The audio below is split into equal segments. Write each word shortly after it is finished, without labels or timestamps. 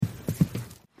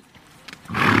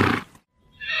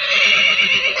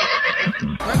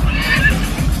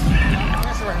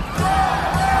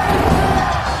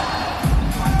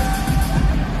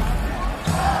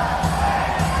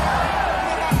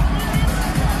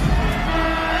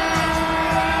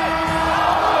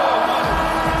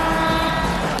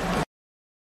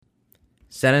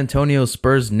San Antonio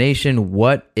Spurs Nation,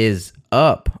 what is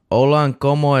up? Hola,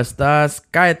 ¿cómo estás?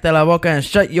 Cállate la boca and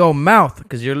shut your mouth,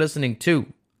 because you're listening to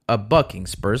a Bucking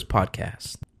Spurs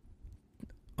podcast.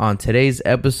 On today's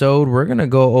episode, we're going to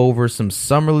go over some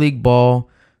Summer League ball.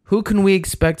 Who can we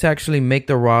expect to actually make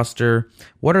the roster?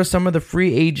 What are some of the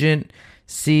free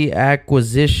agency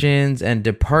acquisitions and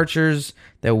departures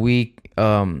that we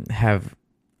have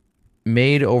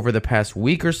made over the past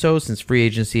week or so since free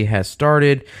agency has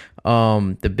started?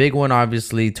 The big one,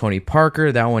 obviously, Tony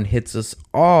Parker. That one hits us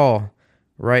all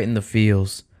right in the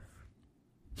feels.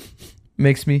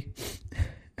 Makes me...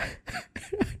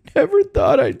 Never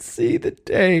thought I'd see the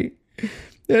day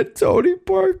that Tony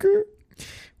Parker...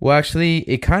 Well, actually,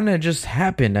 it kind of just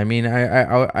happened. I mean,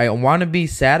 I want to be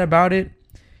sad about it,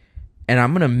 and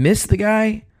I'm going to miss the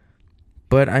guy.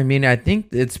 But, I mean, I think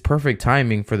it's perfect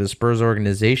timing for the Spurs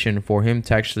organization for him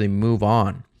to actually move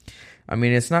on. I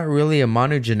mean, it's not really a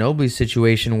Manu Ginobili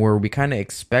situation where we kind of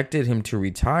expected him to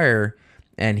retire,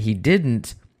 and he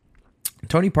didn't.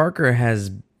 Tony Parker has,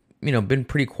 been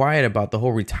pretty quiet about the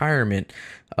whole retirement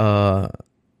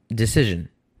decision,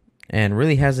 and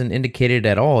really hasn't indicated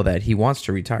at all that he wants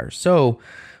to retire. So,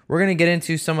 we're going to get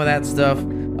into some of that stuff.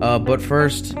 But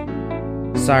first,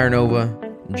 Sire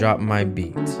Nova, drop my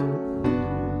beat.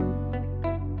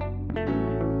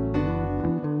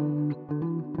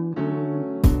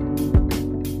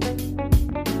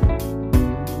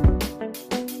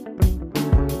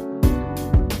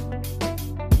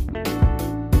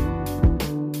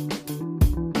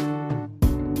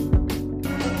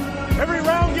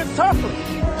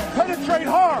 Penetrate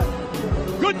hard.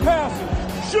 Good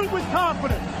passes. Shoot with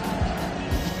confidence.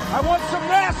 I want some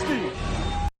nasty.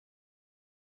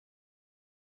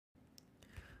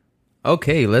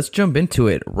 Okay, let's jump into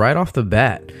it right off the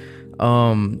bat.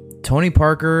 Tony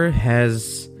Parker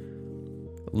has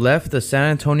left the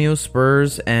San Antonio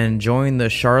Spurs and joined the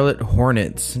Charlotte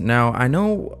Hornets. Now, I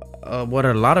know what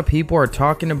a lot of people are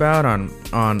talking about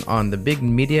on the big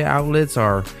media outlets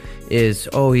is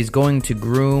he's going to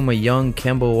groom a young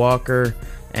Kemba Walker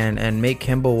and make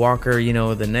Kemba Walker,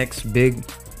 the next big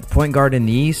point guard in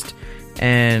the East.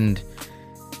 And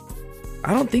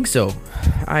I don't think so.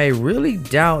 I really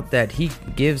doubt that he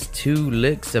gives two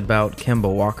licks about Kemba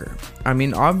Walker. I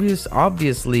mean,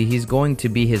 obviously he's going to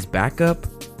be his backup.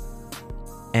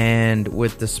 And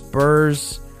with the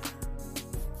Spurs,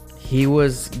 he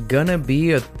was gonna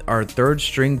be our third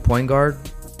string point guard.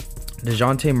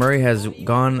 DeJounte Murray has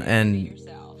gone and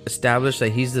established that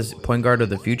he's the point guard of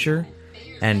the future.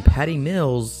 And Patty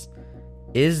Mills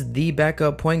is the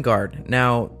backup point guard.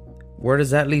 Now, where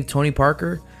does that leave Tony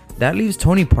Parker? That leaves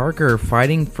Tony Parker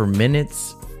fighting for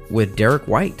minutes with Derek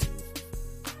White.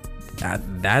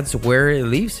 That's where it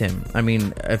leaves him. I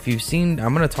mean, if you've seen,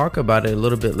 I'm going to talk about it a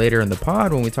little bit later in the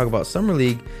pod when we talk about Summer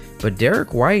League. But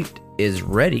Derek White is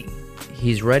ready.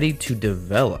 He's ready to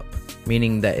develop,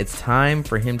 meaning that it's time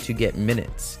for him to get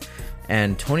minutes.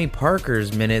 And Tony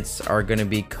Parker's minutes are going to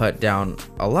be cut down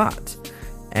a lot.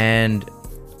 And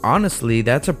honestly,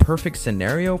 that's a perfect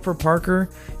scenario for Parker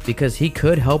because he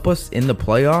could help us in the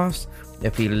playoffs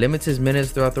if he limits his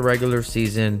minutes throughout the regular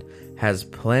season, has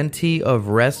plenty of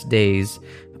rest days.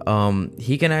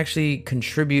 He can actually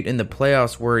contribute in the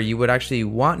playoffs where you would actually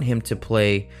want him to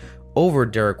play over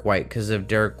Derek White because of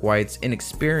Derek White's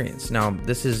inexperience. Now,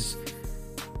 this is,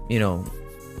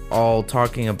 all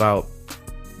talking about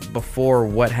before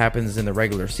what happens in the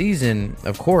regular season.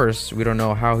 Of course, we don't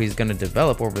know how he's going to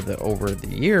develop over the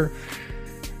year,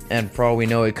 and for all we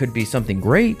know, it could be something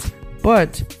great.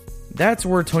 But that's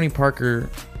where Tony Parker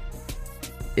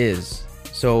is.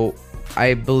 So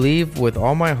I believe with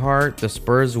all my heart the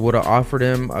Spurs would have offered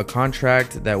him a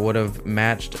contract that would have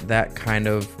matched that kind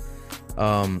of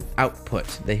output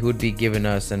that he would be giving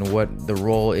us and what the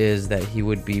role is that he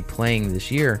would be playing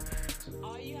this year.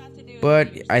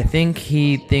 But I think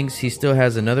he thinks he still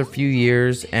has another few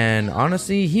years, and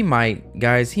honestly, he might,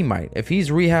 guys, he might. If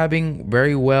he's rehabbing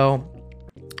very well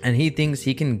and he thinks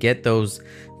he can get those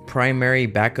primary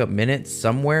backup minutes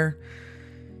somewhere,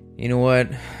 you know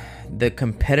what? The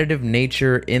competitive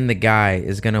nature in the guy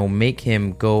is going to make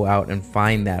him go out and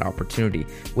find that opportunity,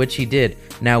 which he did.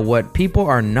 Now, what people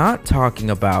are not talking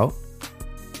about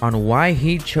on why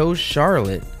he chose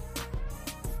Charlotte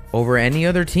over any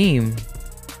other team,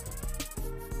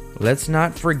 let's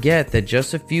not forget that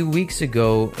just a few weeks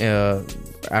ago,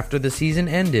 after the season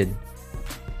ended,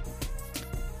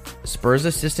 Spurs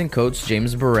assistant coach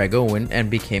James Borrego went and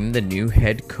became the new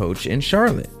head coach in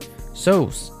Charlotte.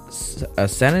 So, a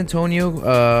San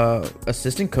Antonio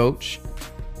assistant coach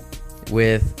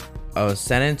with a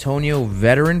San Antonio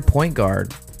veteran point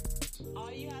guard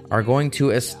are going to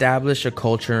establish a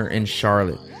culture in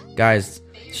Charlotte. Guys,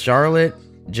 Charlotte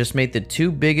just made the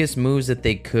 2 biggest moves that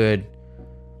they could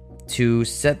to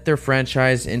set their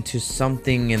franchise into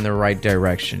something in the right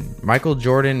direction. Michael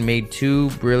Jordan made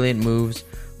 2 brilliant moves,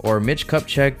 or Mitch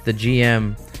Kupchak, the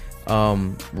GM,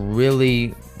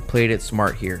 really played it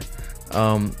smart here.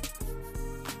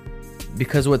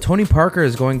 Because what Tony Parker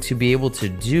is going to be able to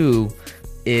do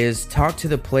is talk to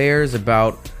the players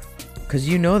about, because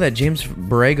you know that James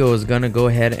Borrego is going to go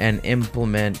ahead and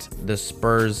implement the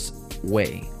Spurs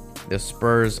way, the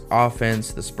Spurs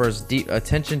offense, the Spurs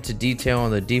attention to detail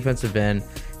on the defensive end,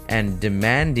 and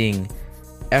demanding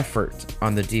effort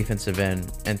on the defensive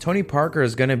end. And Tony Parker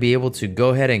is going to be able to go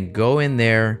ahead and go in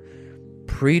there,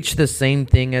 preach the same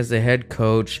thing as the head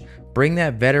coach, bring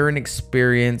that veteran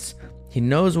experience. He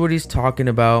knows what he's talking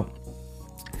about.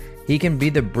 He can be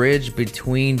the bridge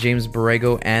between James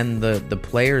Borrego and the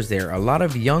players there. A lot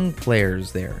of young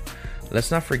players there.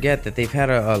 Let's not forget that they've had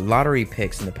a lottery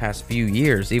picks in the past few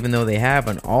years, even though they have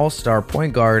an all-star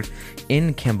point guard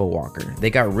in Kemba Walker. They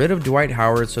got rid of Dwight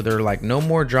Howard, so they're like, no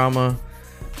more drama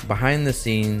behind the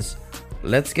scenes.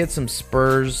 Let's get some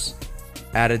Spurs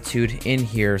attitude in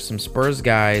here, some Spurs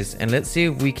guys, and let's see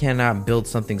if we cannot build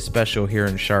something special here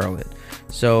in Charlotte.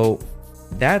 So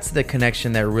that's the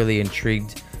connection that really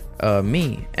intrigued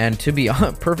me. And to be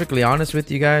perfectly honest with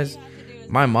you guys,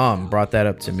 my mom brought that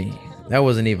up to me. That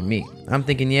wasn't even me. I'm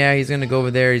thinking, yeah, he's going to go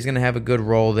over there. He's going to have a good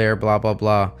role there, blah, blah,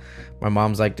 blah. My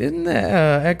mom's like, didn't the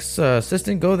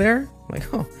ex-assistant go there? I'm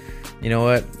like, oh, you know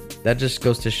what? That just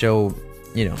goes to show,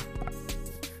 you know,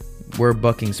 we're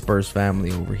bucking Spurs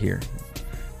family over here.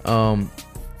 But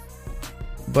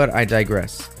I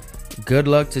digress. Good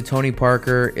luck to Tony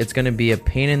Parker. It's going to be a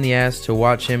pain in the ass to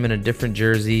watch him in a different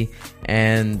jersey.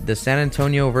 And the San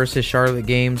Antonio versus Charlotte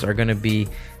games are going to be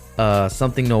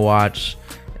something to watch,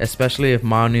 especially if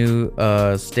Manu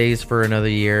stays for another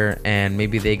year and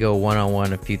maybe they go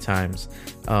one-on-one a few times.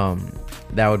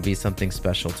 That would be something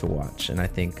special to watch. And I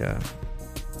think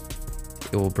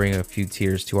it will bring a few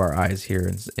tears to our eyes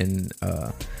here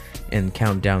in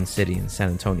Countdown City in San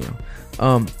Antonio.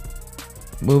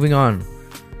 Moving on.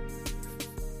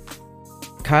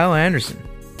 Kyle Anderson.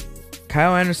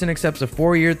 Kyle Anderson accepts a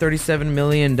 4-year, $37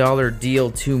 million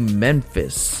deal to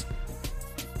Memphis.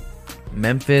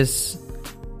 Memphis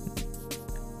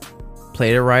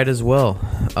played it right as well.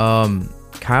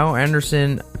 Kyle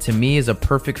Anderson, to me, is a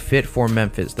perfect fit for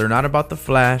Memphis. They're not about the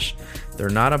flash. They're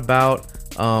not about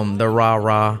the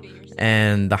rah-rah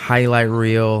and the highlight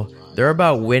reel. They're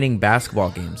about winning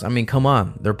basketball games. I mean, come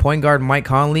on. Their point guard, Mike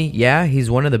Conley, yeah,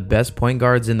 he's one of the best point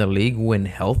guards in the league when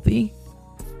healthy.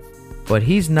 But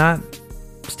he's not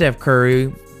Steph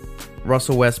Curry,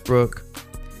 Russell Westbrook.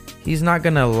 He's not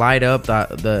going to light up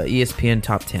the ESPN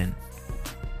top 10.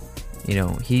 You know,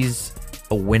 he's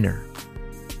a winner.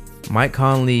 Mike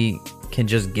Conley can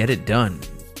just get it done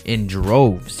in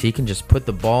droves. He can just put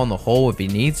the ball in the hole if he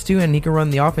needs to, and he can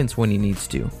run the offense when he needs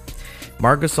to.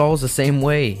 Marc Gasol is the same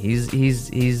way. He's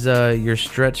your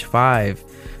stretch 5.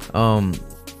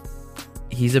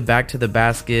 He's a back to the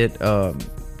basket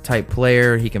type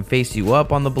player. He can face you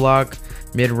up on the block,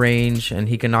 mid-range, and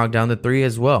he can knock down the 3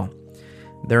 as well.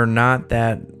 They're not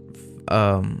that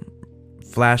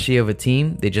flashy of a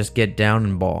team. They just get down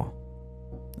and ball.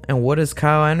 And what does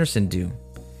Kyle Anderson do?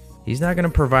 He's not going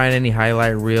to provide any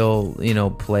highlight reel,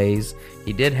 plays.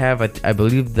 He did have, I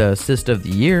believe, the assist of the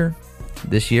year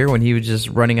this year when he was just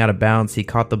running out of bounds. He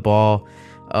caught the ball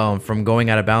from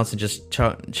going out of bounds and just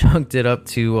chunked it up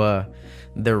to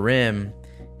the rim.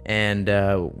 And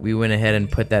we went ahead and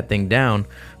put that thing down.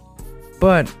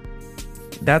 But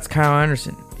that's Kyle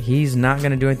Anderson. He's not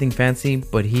going to do anything fancy,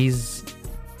 but he's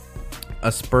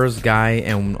a Spurs guy.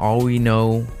 And all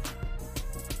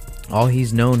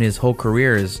he's known his whole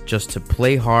career is just to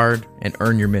play hard and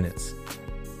earn your minutes.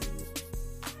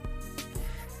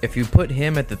 If you put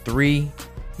him at the 3,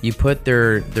 you put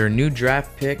their new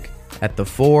draft pick at the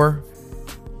 4.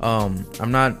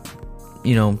 I'm not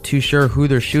too sure who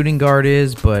their shooting guard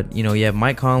is, but you have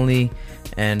Mike Conley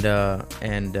and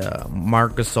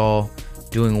Marc Gasol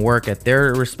doing work at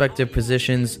their respective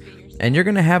positions, and you're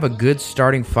gonna have a good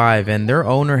starting 5. And their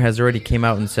owner has already came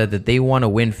out and said that they want to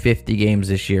win 50 games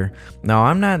this year. Now,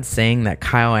 I'm not saying that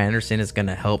Kyle Anderson is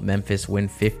gonna help Memphis win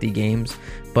 50 games,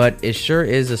 but it sure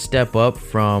is a step up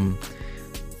from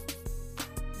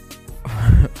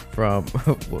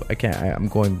I'm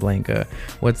going blank.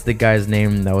 What's the guy's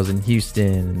name that was in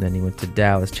Houston and then he went to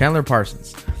Dallas? Chandler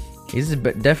Parsons. He's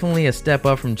definitely a step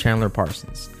up from Chandler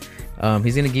Parsons.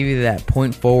 He's going to give you that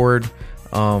point forward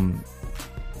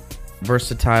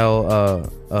versatile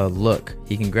look.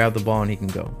 He can grab the ball and he can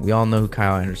go. We all know who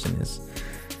Kyle Anderson is.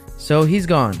 So he's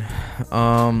gone.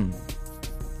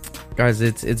 Guys,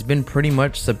 it's been pretty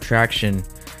much subtraction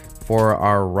for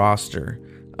our roster.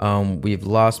 We've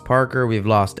lost Parker, we've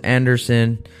lost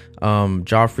Anderson.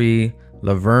 Joffrey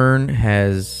Laverne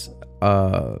has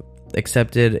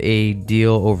accepted a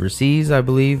deal overseas, I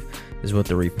believe, is what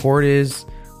the report is.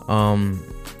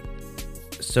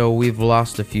 So we've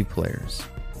lost a few players.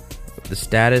 The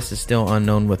status is still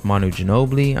unknown with Manu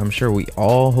Ginobili. I'm sure we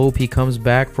all hope he comes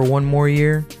back for one more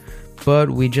year, but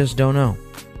we just don't know.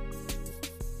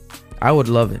 I would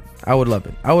love it. I would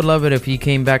love it if he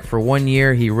came back for 1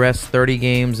 year, he rests 30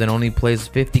 games and only plays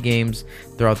 50 games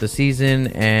throughout the season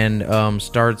and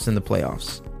starts in the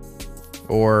playoffs.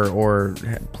 Or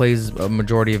plays a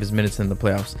majority of his minutes in the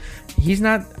playoffs.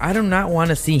 I do not want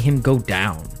to see him go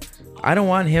down. I don't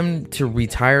want him to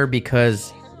retire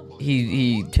because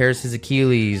he tears his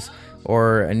Achilles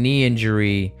or a knee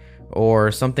injury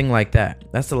or something like that.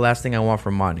 That's the last thing I want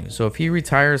from Manu. So if he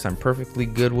retires, I'm perfectly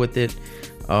good with it.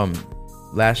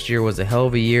 Last year was a hell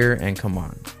of a year, and come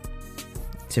on.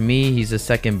 To me, he's the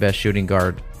second best shooting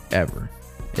guard ever.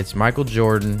 It's Michael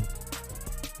Jordan,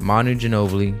 Manu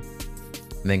Ginobili,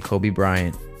 and then Kobe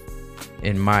Bryant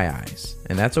in my eyes.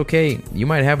 And that's okay. You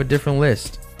might have a different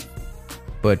list.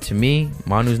 But to me,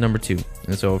 Manu's number 2.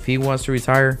 And so if he wants to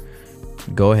retire,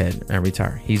 go ahead and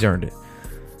retire. He's earned it.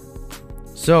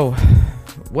 So,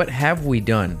 what have we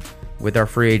done with our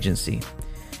free agency?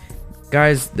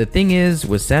 Guys, the thing is,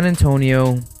 with San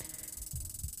Antonio,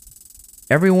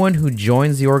 everyone who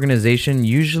joins the organization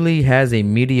usually has a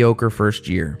mediocre first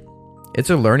year. It's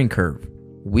a learning curve.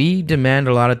 We demand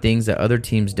a lot of things that other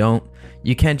teams don't.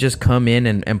 You can't just come in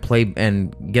and play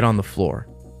and get on the floor.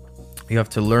 You have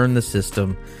to learn the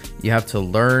system. You have to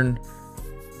learn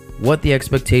what the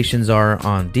expectations are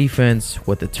on defense,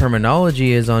 what the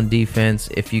terminology is on defense.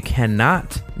 If you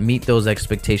cannot meet those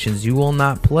expectations, you will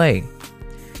not play.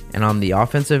 And on the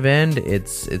offensive end,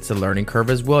 it's a learning curve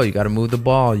as well. You got to move the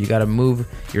ball. You got to move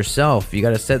yourself. You got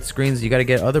to set screens. You got to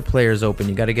get other players open.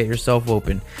 You got to get yourself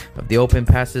open. If the open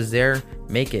pass is there,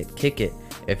 make it, kick it.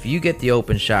 If you get the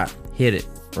open shot, hit it,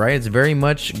 right? It's very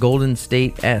much Golden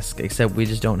State-esque, except we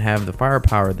just don't have the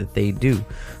firepower that they do.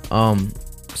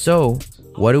 So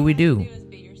what do?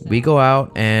 We go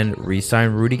out and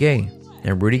re-sign Rudy Gay.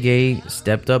 And Rudy Gay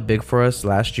stepped up big for us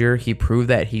last year. He proved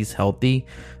that he's healthy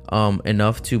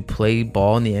enough to play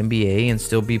ball in the NBA and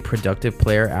still be a productive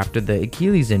player after the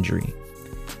Achilles injury.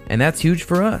 And that's huge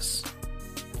for us.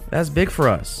 That's big for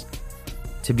us.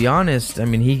 To be honest, I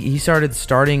mean, he started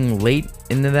starting late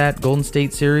into that Golden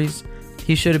State series.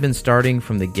 He should have been starting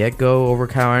from the get-go over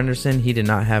Kyle Anderson. He did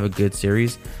not have a good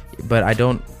series. But I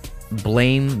don't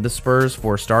blame the Spurs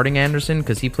for starting Anderson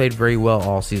because he played very well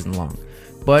all season long.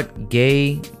 But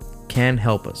Gay can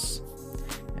help us.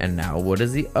 And now what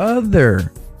is the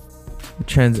other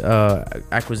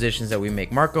acquisitions that we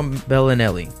make? Marco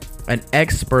Bellinelli, an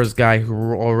ex-Spurs guy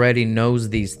who already knows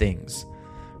these things.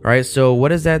 All right, so what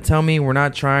does that tell me? We're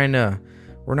not trying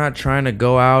to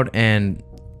go out and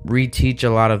reteach a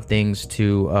lot of things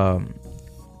to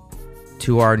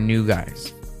our new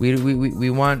guys. We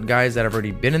want guys that have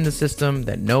already been in the system,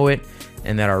 that know it,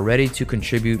 and that are ready to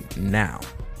contribute now.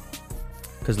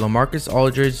 Because LaMarcus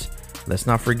Aldridge, let's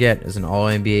not forget, is an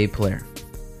All-NBA player.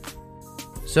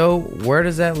 So where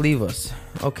does that leave us?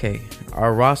 Okay,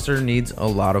 our roster needs a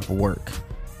lot of work.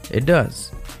 It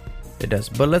does.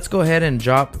 But let's go ahead and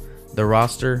drop the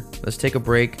roster. Let's take a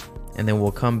break, and then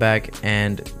we'll come back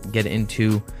and get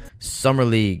into Summer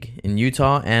League in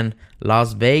Utah and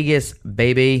Las Vegas,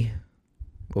 baby.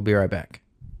 We'll be right back.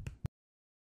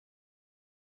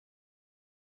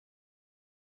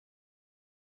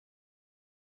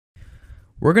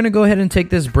 We're going to go ahead and take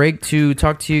this break to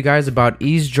talk to you guys about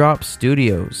Eavesdrop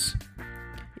Studios.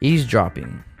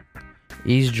 Eavesdropping,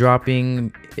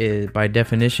 by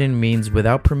definition, means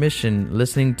without permission,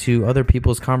 listening to other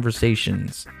people's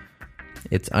conversations.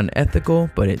 It's unethical,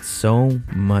 but it's so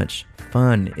much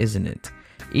fun, isn't it?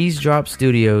 Eavesdrop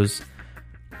Studios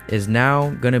is now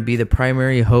going to be the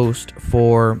primary host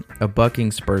for a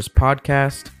Bucking Spurs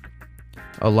podcast,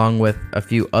 along with a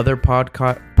few other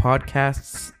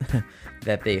podcasts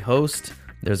that they host.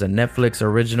 There's a Netflix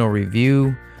original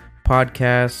review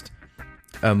podcast,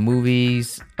 a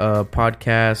movies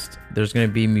podcast. There's going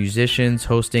to be musicians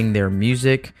hosting their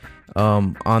music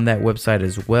on that website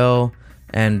as well,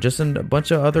 and just a bunch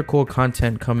of other cool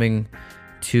content coming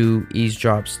to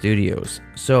Eavesdrop Studios.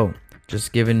 So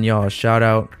just giving y'all a shout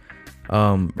out.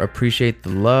 Appreciate the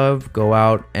love. Go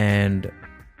out and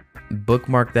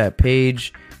bookmark that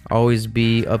page always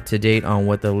be up to date on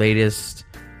what the latest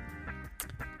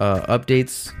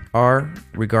updates are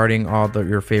regarding all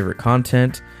your favorite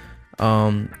content.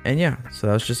 And yeah, so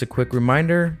that's just a quick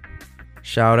reminder.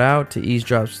 Shout out to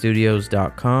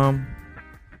eavesdropstudios.com.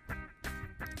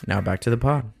 Now back to the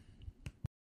pod.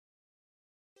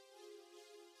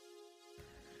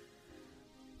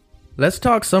 Let's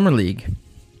talk Summer League.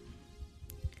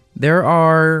 There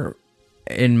are,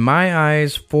 in my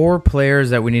eyes, 4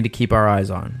 players that we need to keep our eyes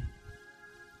on.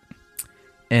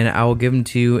 And I will give them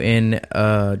to you in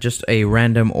just a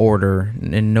random order,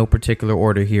 in no particular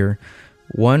order here.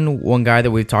 One guy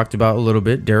that we've talked about a little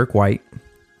bit, Derek White,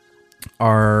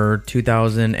 our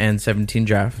 2017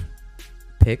 draft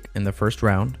pick in the first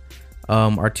round.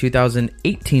 Our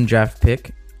 2018 draft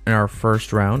pick in our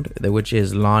first round, which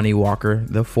is Lonnie Walker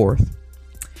the 4th.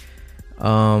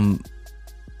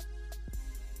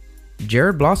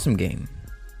 Jared Blossomgame.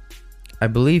 I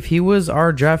believe he was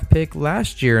our draft pick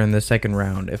last year in the second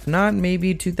round. If not,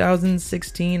 maybe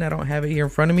 2016. I don't have it here in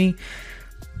front of me.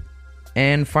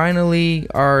 And finally,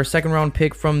 our second round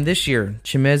pick from this year,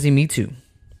 Chimezie Metu.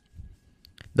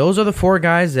 Those are the 4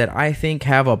 guys that I think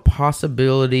have a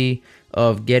possibility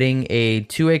of getting a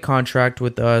 2A contract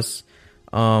with us.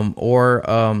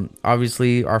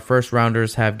 Obviously, our first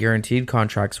rounders have guaranteed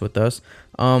contracts with us.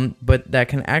 But that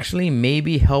can actually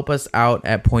maybe help us out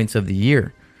at points of the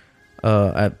year.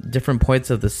 At different points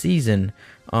of the season.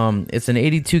 It's an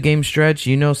 82 game stretch.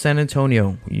 You know, San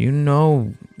Antonio, you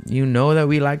know that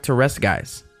we like to rest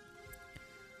guys.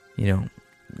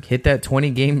 Hit that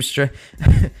 20 game stretch.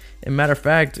 As a matter of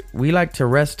fact, we like to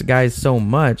rest guys so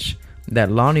much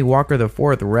that Lonnie Walker the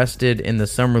 4th rested in the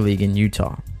Summer League in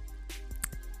Utah.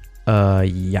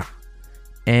 Yeah.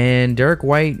 And Derek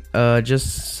White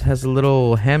just has a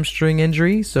little hamstring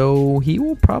injury, so he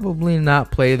will probably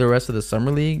not play the rest of the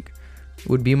Summer League,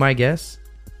 would be my guess.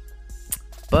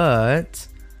 But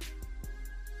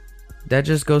that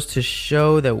just goes to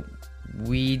show that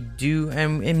we do,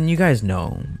 and you guys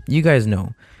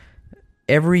know,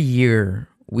 every year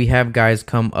we have guys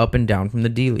come up and down from the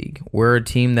D-League. We're a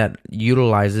team that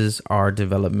utilizes our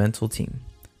developmental team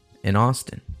in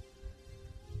Austin.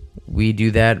 We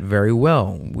do that very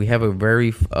well. We have a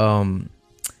very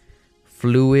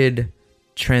fluid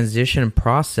transition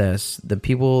process. The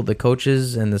people, the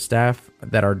coaches, and the staff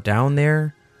that are down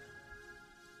there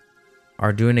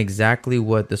are doing exactly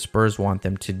what the Spurs want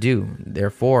them to do.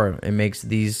 Therefore, it makes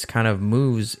these kind of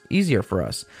moves easier for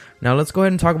us. Now, let's go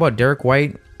ahead and talk about Derek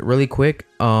White really quick.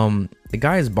 The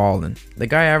guy is balling. The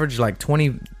guy averaged like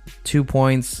 22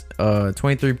 points,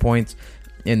 23 points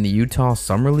in the Utah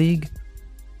Summer League.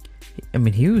 I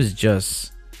mean, he was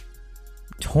just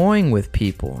toying with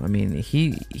people. I mean,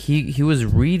 he was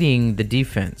reading the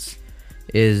defense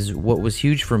is what was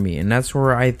huge for me. And that's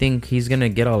where I think he's going to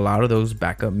get a lot of those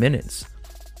backup minutes.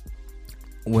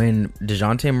 When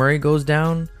DeJounte Murray goes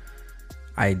down,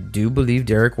 I do believe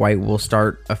Derek White will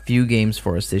start a few games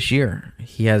for us this year.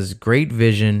 He has great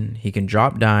vision. He can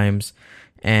drop dimes.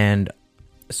 And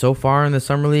so far in the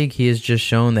Summer League, he has just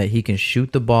shown that he can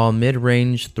shoot the ball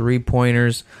mid-range,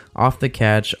 3-pointers, off the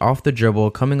catch, off the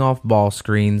dribble, coming off ball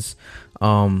screens.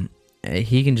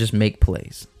 He can just make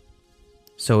plays.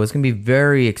 So it's going to be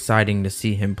very exciting to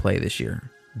see him play this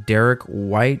year. Derek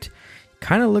White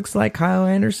kind of looks like Kyle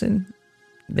Anderson.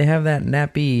 They have that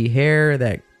nappy hair,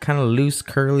 that kind of loose,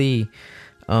 curly,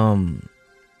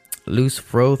 loose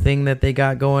fro thing that they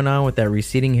got going on with that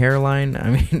receding hairline.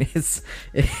 I mean,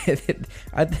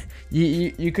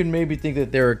 you could maybe think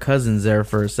that they were cousins there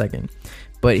for a second.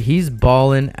 But he's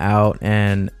balling out,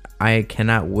 and I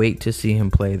cannot wait to see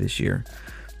him play this year.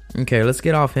 Okay, let's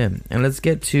get off him, and let's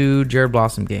get to Jared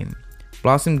Blossomgame.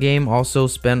 Blossomgame also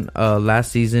spent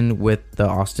last season with the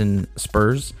Austin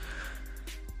Spurs,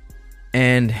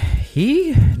 and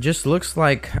he just looks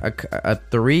like a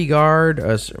 3 guard,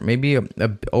 maybe a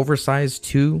oversized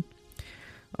 2.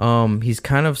 He's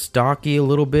kind of stocky a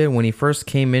little bit. When he first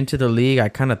came into the league, I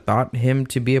kind of thought him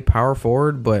to be a power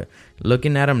forward, but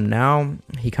looking at him now,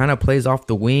 he kind of plays off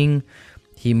the wing.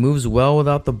 He moves well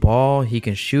without the ball. He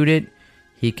can shoot it.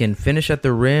 He can finish at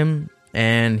the rim,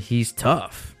 and he's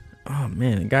tough. Oh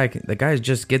man, the guy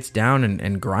just gets down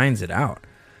and grinds it out.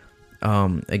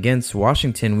 Against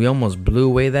Washington, we almost blew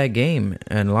away that game,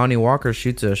 and Lonnie Walker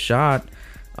shoots a shot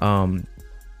to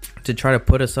try to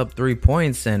put us up 3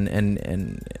 points,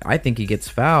 and I think he gets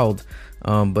fouled,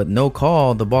 but no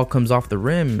call. The ball comes off the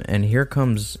rim, and here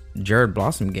comes Jared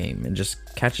Blossomgame and just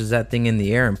catches that thing in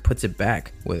the air and puts it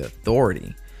back with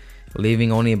authority,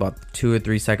 leaving only about 2 or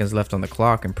 3 seconds left on the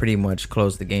clock and pretty much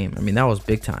closed the game. I mean, that was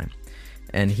big time.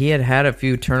 and he had a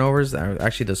few turnovers.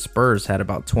 Actually, the Spurs had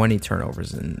about 20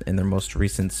 turnovers in their most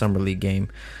recent summer league game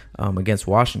against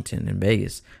Washington in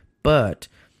Vegas. But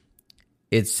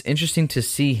it's interesting to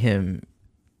see him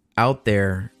out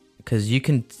there because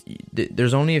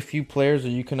there's only a few players that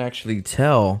you can actually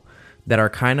tell that are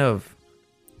kind of,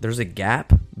 there's a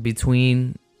gap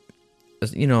between,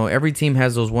 every team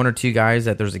has those one or two guys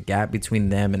that there's a gap between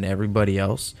them and everybody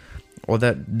else. Well,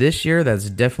 that this year, that's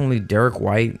definitely Derek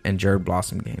White and Jared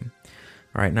Blossomgame.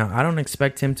 All right, now I don't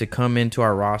expect him to come into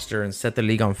our roster and set the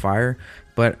league on fire,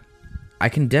 but I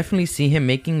can definitely see him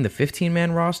making the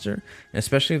 15-man roster,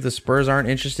 especially if the Spurs aren't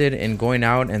interested in going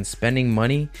out and spending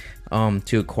money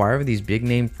to acquire these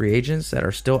big-name free agents that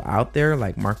are still out there,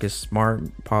 like Marcus Smart,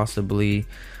 possibly.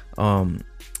 That's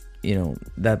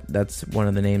one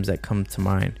of the names that come to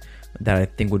mind that I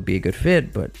think would be a good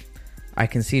fit, but I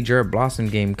can see Jared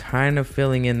Blossomgame kind of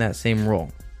filling in that same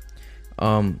role.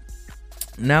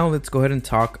 Now let's go ahead and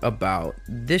talk about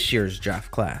this year's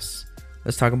draft class.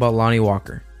 Let's talk about Lonnie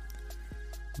Walker.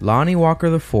 Lonnie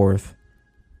Walker IV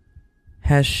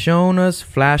has shown us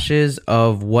flashes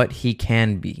of what he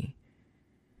can be.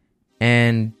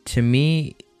 And to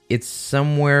me, it's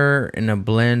somewhere in a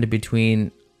blend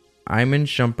between Iman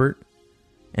Shumpert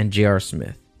and J.R.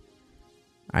 Smith.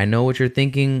 I know what you're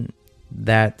thinking.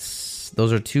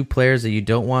 Those are two players that you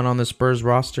don't want on the Spurs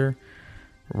roster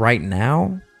right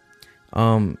now.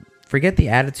 Forget the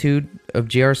attitude of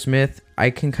J.R. Smith. I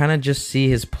can kind of just see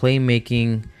his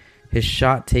playmaking, his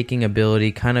shot-taking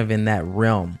ability kind of in that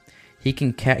realm.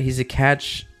 He's a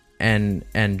catch and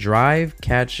drive,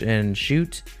 catch and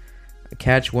shoot,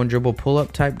 catch one dribble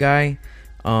pull-up type guy.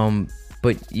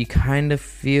 But you kind of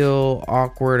feel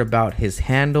awkward about his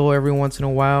handle every once in a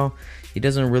while. He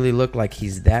doesn't really look like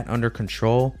he's that under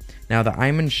control. Now, the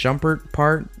Iman Shumpert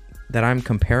part that I'm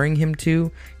comparing him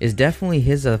to is definitely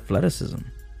his athleticism.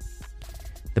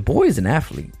 The boy is an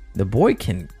athlete. The boy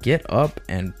can get up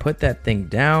and put that thing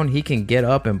down. He can get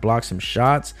up and block some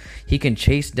shots. He can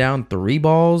chase down 3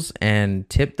 balls and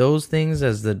tip those things.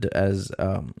 As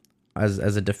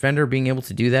a defender, being able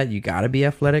to do that, you got to be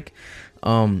athletic.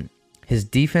 His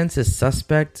defense is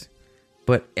suspect,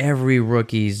 but every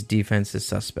rookie's defense is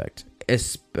suspect,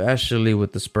 especially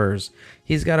with the Spurs.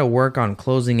 He's got to work on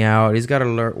closing out. He's got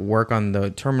to work on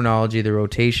the terminology, the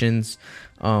rotations.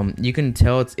 You can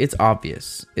tell it's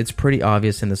obvious. It's pretty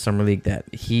obvious in the Summer League that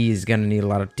he's going to need a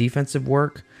lot of defensive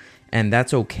work, and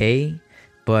that's okay.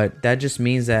 But that just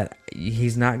means that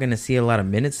he's not going to see a lot of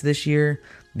minutes this year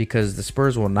because the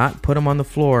Spurs will not put him on the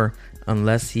floor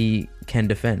unless he can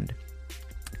defend.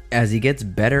 As he gets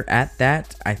better at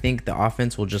that, I think the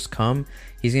offense will just come.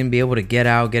 He's going to be able to get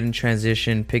out, get in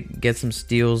transition, get some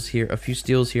steals here, a few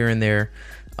steals here and there,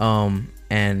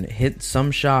 and hit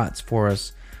some shots for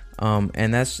us.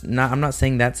 And I'm not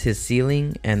saying that's his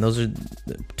ceiling, and those are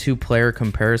the 2 player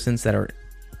comparisons that are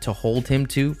to hold him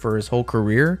to for his whole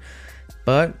career.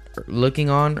 But looking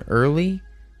on early,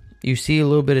 you see a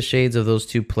little bit of shades of those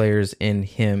 2 players in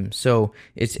him. So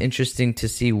it's interesting to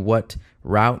see what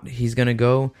route he's going to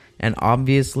go. And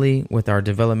obviously, with our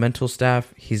developmental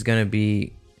staff, he's going to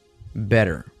be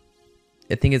better.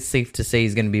 I think it's safe to say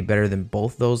he's going to be better than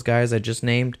both those guys I just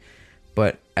named.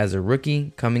 But as a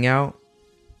rookie coming out,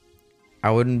 I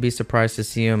wouldn't be surprised to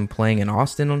see him playing in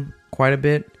Austin quite a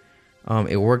bit.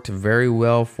 It worked very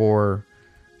well for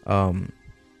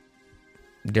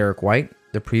Derek White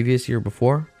the previous year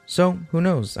before. So, who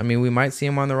knows? I mean, we might see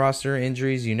him on the roster.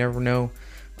 Injuries, you never know.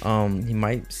 He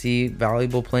might see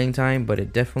valuable playing time, but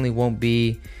it definitely won't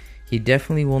be. He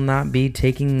definitely will not be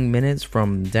taking minutes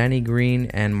from Danny Green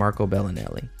and Marco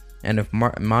Bellinelli. And if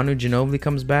Manu Ginobili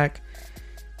comes back,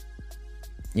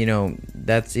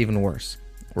 that's even worse.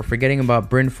 We're forgetting about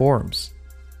Bryn Forbes.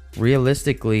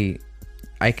 Realistically,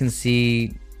 I can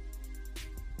see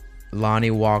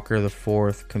Lonnie Walker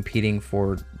IV competing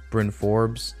for Bryn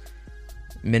Forbes'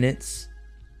 minutes,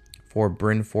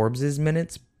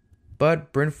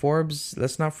 But Bryn Forbes,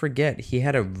 let's not forget, he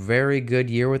had a very good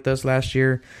year with us last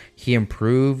year. He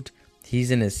improved.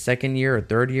 He's in his 2nd year or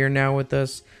 3rd year now with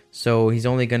us, so he's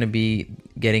only going to be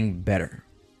getting better.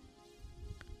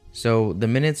 So the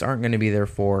minutes aren't going to be there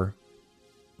for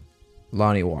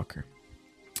Lonnie Walker.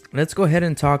 Let's go ahead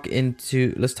and talk about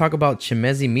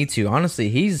Chimezie Metu. Honestly,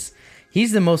 he's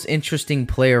the most interesting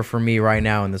player for me right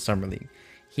now in the Summer League.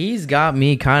 He's got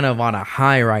me kind of on a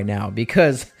high right now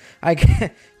because I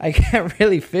can't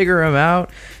really figure him out.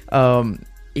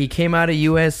 He came out of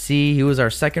USC. He was our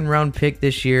 2nd round pick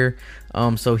this year.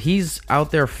 So he's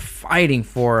out there fighting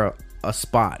for a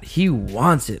spot. He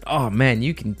wants it. Oh man,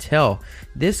 you can tell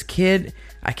this kid.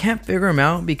 I can't figure him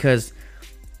out because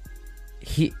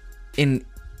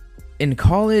in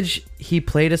college, he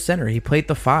played a center. He played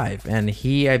the 5, and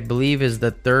he, I believe, is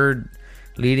the third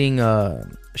leading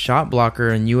shot blocker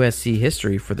in USC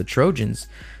history for the Trojans.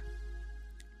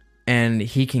 And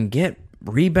he can get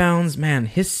rebounds. Man,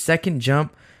 his second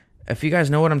jump, if you guys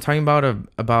know what I'm talking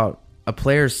about a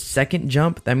player's second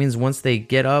jump, that means once they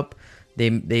get up,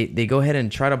 they go ahead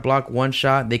and try to block one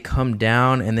shot, they come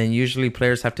down, and then usually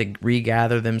players have to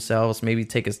regather themselves, maybe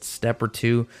take a step or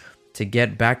two to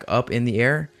get back up in the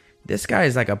air. This guy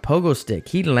is like a pogo stick.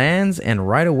 He lands and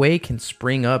right away can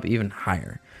spring up even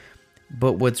higher.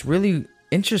 But what's really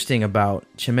interesting about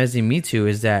Chimezie Metu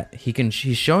is that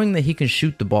he's showing that he can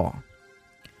shoot the ball.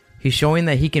 He's showing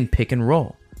that he can pick and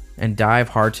roll and dive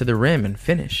hard to the rim and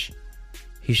finish.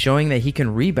 He's showing that he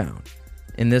can rebound.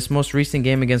 In this most recent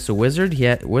game against the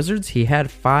Wizards, he had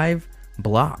 5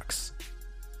 blocks.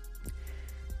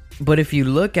 But if you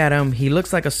look at him, he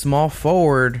looks like a small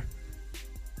forward.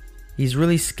 He's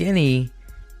really skinny,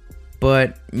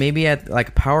 but maybe at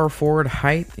like power forward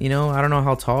height, I don't know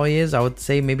how tall he is. I would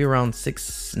say maybe around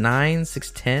 6'9",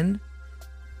 6'10".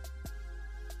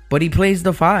 But he plays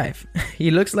the 5.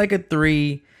 He looks like a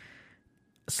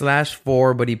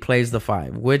 3/4, but he plays the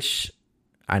 5, which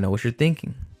I know what you're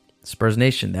thinking. Spurs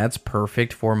Nation, that's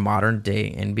perfect for modern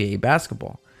day NBA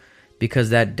basketball because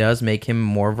that does make him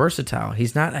more versatile.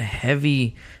 He's not a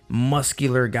heavy,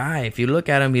 muscular guy. If you look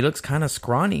at him, he looks kind of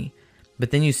scrawny.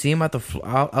 But then you see him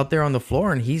out there on the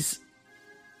floor, and he's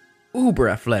uber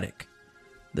athletic.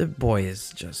 The boy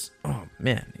is just, oh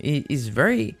man, he's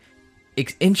very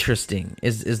interesting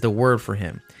is the word for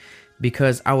him,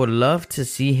 because I would love to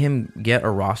see him get a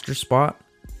roster spot.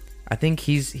 I think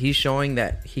he's showing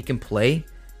that he can play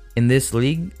in this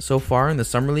league so far, in the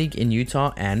summer league in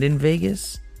Utah and in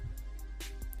Vegas.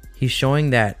 He's showing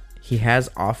that he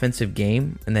has offensive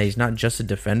game and that he's not just a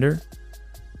defender.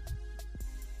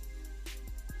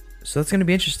 So that's going to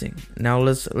be interesting. Now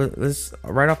let's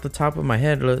right off the top of my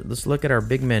head, let's look at our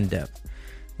big men depth.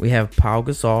 We have Pau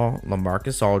Gasol,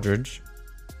 LaMarcus Aldridge.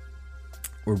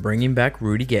 We're bringing back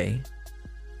Rudy Gay.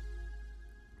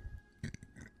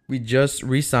 We just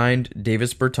re-signed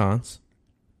Davis Bertans,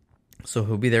 so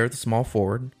he'll be there at the small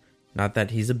forward. Not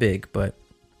that he's a big, but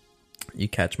you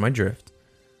catch my drift.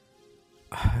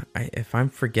 If I'm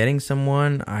forgetting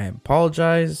someone, I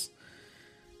apologize.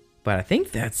 But I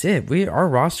think that's it. Our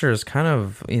roster is kind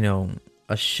of,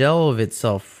 a shell of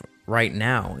itself right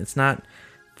now. It's not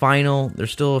final.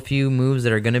 There's still a few moves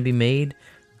that are going to be made.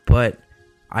 But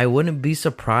I wouldn't be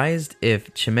surprised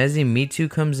if Chimezie Metu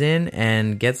comes in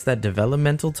and gets that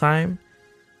developmental time.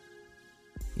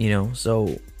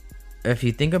 So if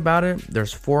you think about it,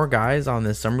 there's 4 guys on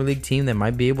this Summer League team that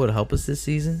might be able to help us this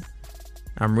season.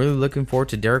 I'm really looking forward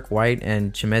to Derek White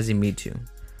and Chimezie Metu.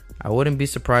 I wouldn't be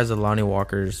surprised if Lonnie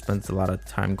Walker spends a lot of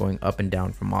time going up and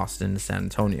down from Austin to San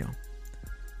Antonio.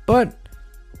 But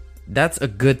that's a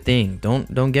good thing.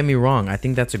 Don't get me wrong. I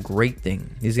think that's a great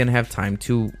thing. He's going to have time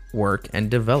to work and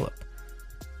develop.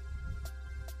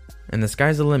 And the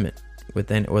sky's the limit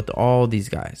with all these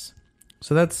guys.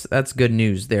 So that's good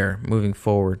news there moving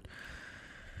forward.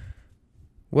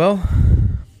 Well,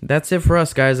 that's it for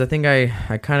us, guys. I think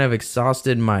I kind of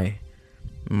exhausted my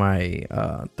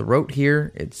throat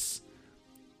here. It's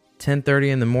 10:30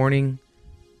 in the morning,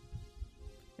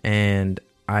 and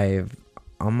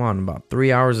I'm on about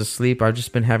 3 hours of sleep. I've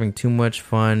just been having too much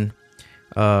fun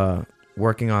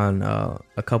working on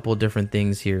a couple of different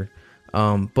things here.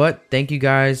 But thank you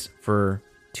guys for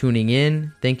tuning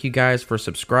in. Thank you guys for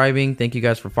subscribing. Thank you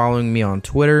guys for following me on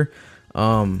Twitter.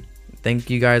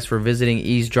 Thank you guys for visiting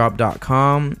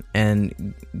eavesdrop.com,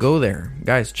 and go there,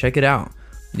 guys. Check it out.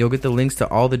 You'll get the links to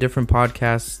all the different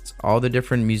podcasts, all the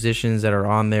different musicians that are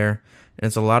on there, and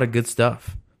it's a lot of good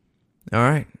stuff. All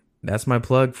right, that's my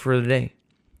plug for the day.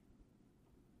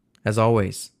 As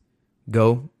always,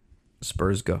 go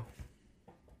Spurs go.